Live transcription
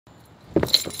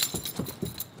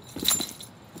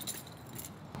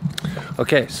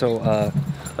Okay, so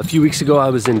a few weeks ago I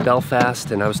was in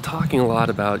Belfast and I was talking a lot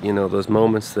about, you know, those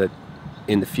moments that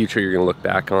in the future you're gonna look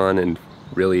back on and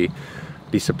really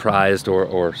be surprised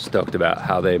or stoked about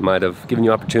how they might have given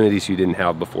you opportunities you didn't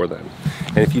have before then.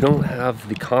 And if you don't have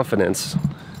the confidence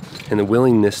and the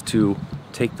willingness to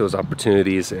take those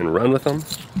opportunities and run with them,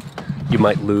 you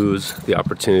might lose the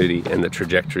opportunity and the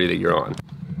trajectory that you're on.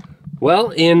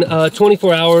 Well, in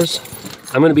 24 hours,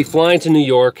 I'm gonna be flying to New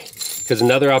York because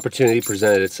another opportunity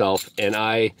presented itself and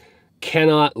I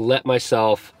cannot let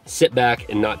myself sit back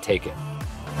and not take it.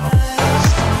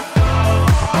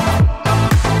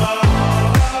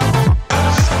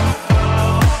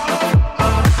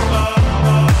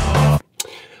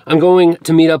 I'm going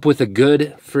to meet up with a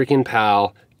good freaking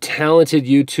pal, talented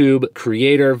YouTube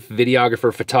creator,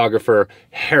 videographer, photographer,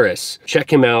 HVRIS.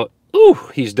 Check him out. Ooh,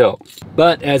 he's dope.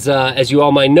 But as you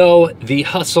all might know, the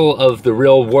hustle of the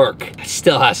real work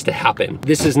still has to happen.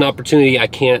 This is an opportunity I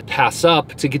can't pass up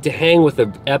to get to hang with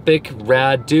an epic,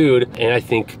 rad dude. And I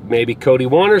think maybe Cody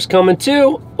Warner's coming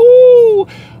too. Ooh!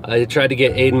 I tried to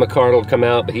get Aiden McCardle to come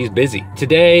out, but he's busy.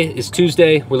 Today is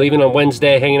Tuesday. We're leaving on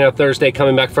Wednesday, hanging out Thursday,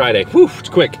 coming back Friday. Whew, it's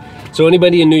quick. So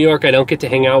anybody in New York I don't get to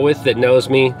hang out with that knows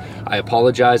me, I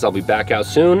apologize. I'll be back out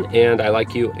soon, and I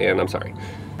like you, and I'm sorry.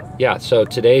 Yeah, so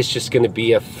today's just gonna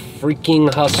be a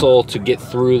freaking hustle to get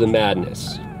through the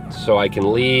madness so I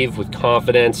can leave with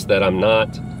confidence that I'm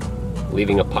not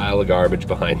leaving a pile of garbage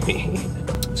behind me.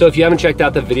 So if you haven't checked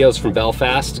out the videos from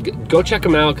Belfast, go check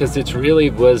them out because it really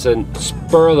was a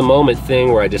spur of the moment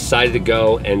thing where I decided to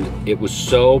go, and it was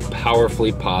so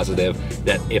powerfully positive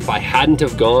that if I hadn't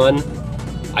have gone,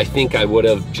 I think I would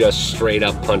have just straight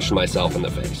up punched myself in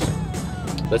the face.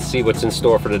 Let's see what's in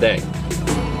store for today.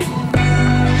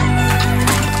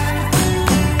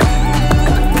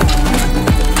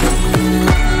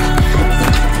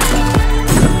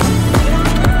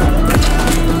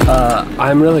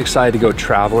 I'm really excited to go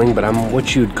traveling, but I'm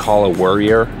what you'd call a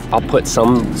worrier. I'll put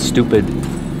some stupid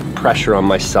pressure on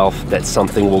myself that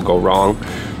something will go wrong.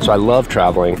 So I love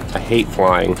traveling. I hate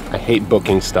flying. I hate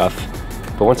booking stuff.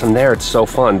 But once I'm there, it's so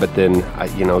fun. But then,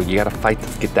 you know, you gotta fight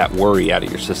to get that worry out of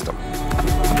your system.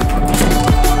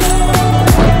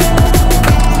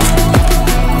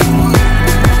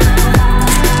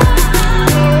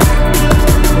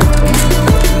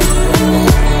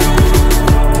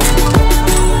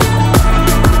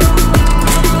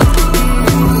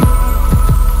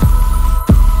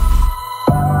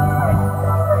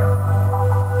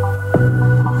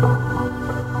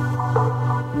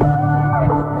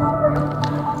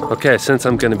 Okay, since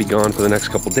I'm gonna be gone for the next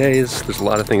couple days, there's a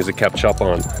lot of things to catch up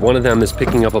on. One of them is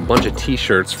picking up a bunch of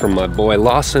t-shirts from my boy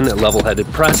Lawson at Level-Headed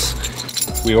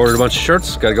Press. We ordered a bunch of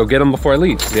shirts, gotta go get them before I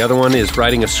leave. The other one is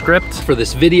writing a script for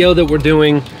this video that we're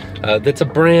doing. That's a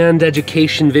brand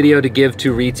education video to give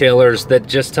to retailers that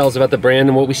just tells about the brand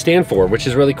and what we stand for, which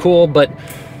is really cool, but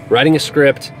writing a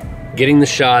script, getting the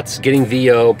shots, getting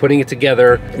VO, putting it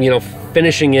together, you know,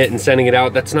 finishing it and sending it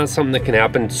out, that's not something that can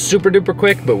happen super duper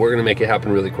quick, but we're gonna make it happen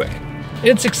really quick.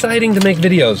 It's exciting to make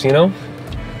videos, you know?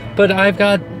 But I've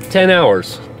got 10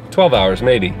 hours, 12 hours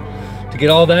maybe, to get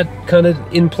all that kind of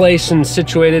in place and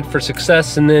situated for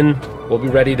success, and then we'll be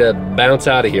ready to bounce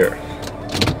out of here.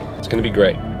 It's gonna be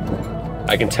great.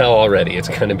 I can tell already, it's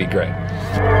gonna be great.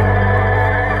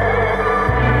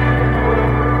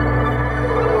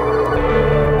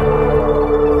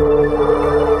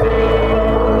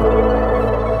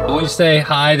 Say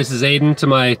hi, this is Aiden to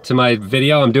my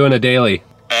video. I'm doing a daily.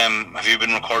 Have you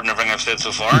been recording everything I've said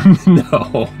so far?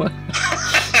 No.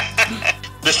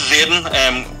 This is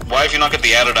Aiden. Why have you not got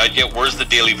the edit out yet? Where's the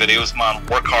daily videos, man?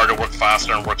 Work harder, work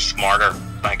faster, and work smarter.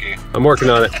 Thank you. I'm working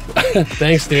on it.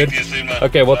 Thanks, dude. See you soon, man.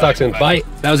 Okay, we'll talk soon. Bye.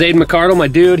 That was Aiden McCardle, my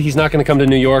dude. He's not gonna come to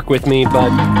New York with me,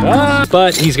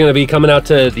 but he's gonna be coming out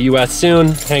to the US soon,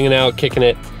 hanging out, kicking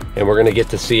it, and we're gonna get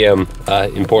to see him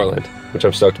in Portland, which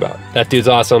I'm stoked about. That dude's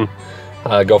awesome.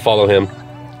 Go follow him.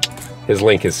 His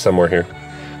link is somewhere here.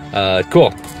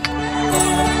 Cool.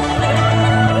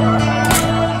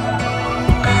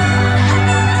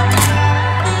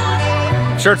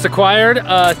 Shirts acquired.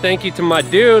 Thank you to my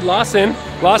dude, Lawson.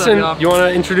 Lawson, you want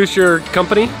to introduce your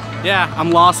company? Yeah,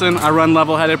 I'm Lawson. I run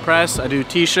Level-Headed Press. I do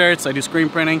t-shirts, I do screen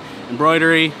printing,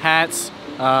 embroidery, hats,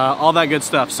 all that good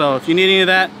stuff. So if you need any of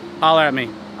that, holler at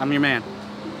me. I'm your man.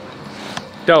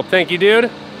 Dope. Thank you, dude.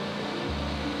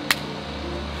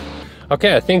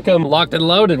 Okay, I think I'm locked and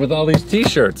loaded with all these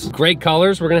t-shirts. Great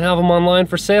colors. We're gonna have them online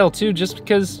for sale too, just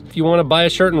because if you want to buy a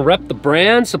shirt and rep the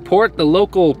brand, support the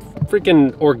local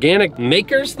freaking organic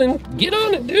makers, then get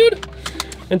on it, dude.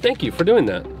 And thank you for doing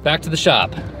that. Back to the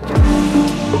shop.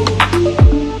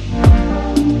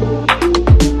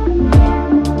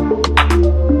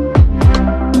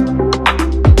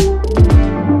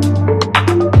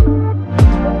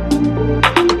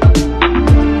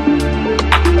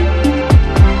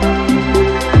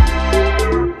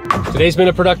 today's been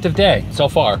a productive day so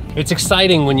far. It's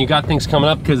exciting when you got things coming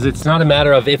up because it's not a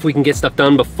matter of if we can get stuff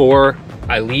done before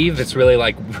I leave. It's really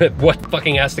like what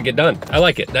fucking has to get done. I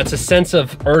like it. That's a sense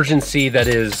of urgency that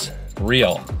is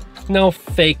real. No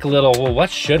fake little, well,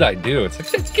 what should I do?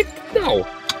 It's like, no.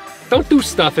 Don't do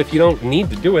stuff if you don't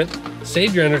need to do it.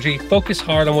 Save your energy, focus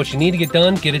hard on what you need to get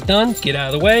done, get it done, get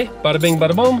out of the way, bada bing,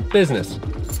 bada boom, business.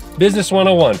 Business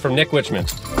 101 from Nick Wichman.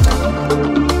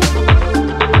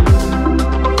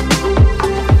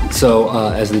 So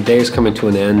as the day is coming to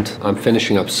an end, I'm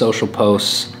finishing up social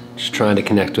posts, just trying to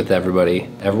connect with everybody.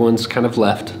 Everyone's kind of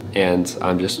left, and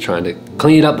I'm just trying to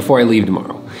clean it up before I leave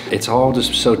tomorrow. It's all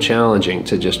just so challenging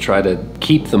to just try to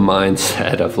keep the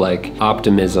mindset of like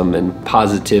optimism and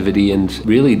positivity and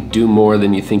really do more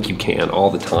than you think you can all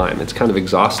the time. It's kind of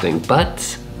exhausting,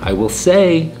 but I will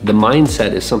say the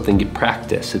mindset is something you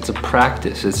practice. It's a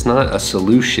practice. It's not a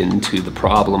solution to the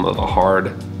problem of a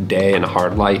hard day and a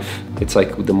hard life. It's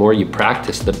like the more you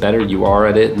practice, the better you are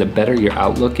at it, and the better your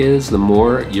outlook is, the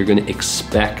more you're gonna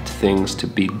expect things to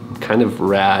be kind of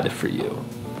rad for you.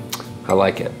 I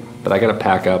like it. But I gotta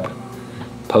pack up,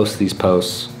 post these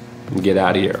posts, and get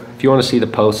out of here. If you wanna see the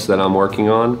posts that I'm working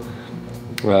on,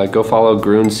 go follow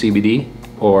Grön CBD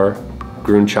or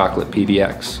Grön Chocolate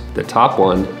PDX. The top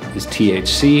one is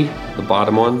THC, the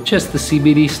bottom one, just the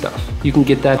CBD stuff. You can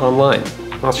get that online.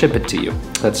 I'll ship it to you.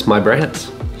 That's my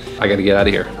brands. I gotta get out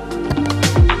of here.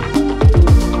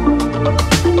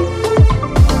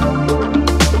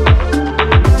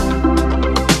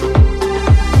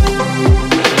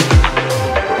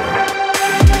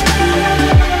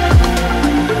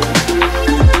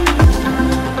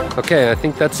 Okay, I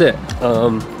think that's it.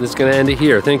 This is gonna end it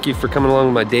here. Thank you for coming along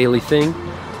with my daily thing.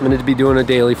 I'm gonna be doing a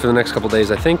daily for the next couple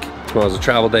days, I think. Tomorrow's a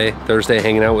travel day. Thursday,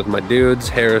 hanging out with my dudes,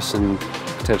 HVRIS and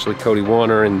potentially Cody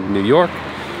Warner in New York.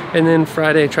 And then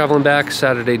Friday, traveling back.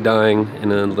 Saturday, dying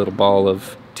in a little ball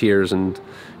of tears and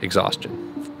exhaustion.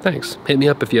 Thanks. Hit me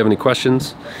up if you have any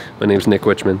questions. My name's Nick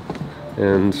Wichman,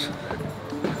 and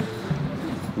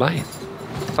bye.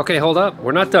 Okay, hold up.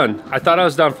 We're not done. I thought I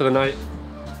was done for the night.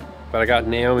 But I got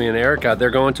Naomi and Erica. They're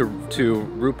going to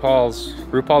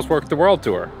RuPaul's Work the World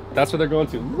tour. That's what they're going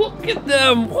to. Look at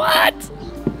them, what?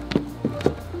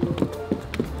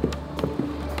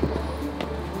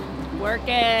 Work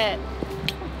it.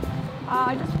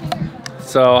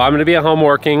 So I'm gonna be at home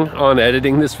working on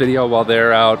editing this video while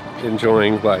they're out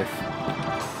enjoying life.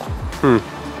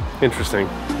 Interesting.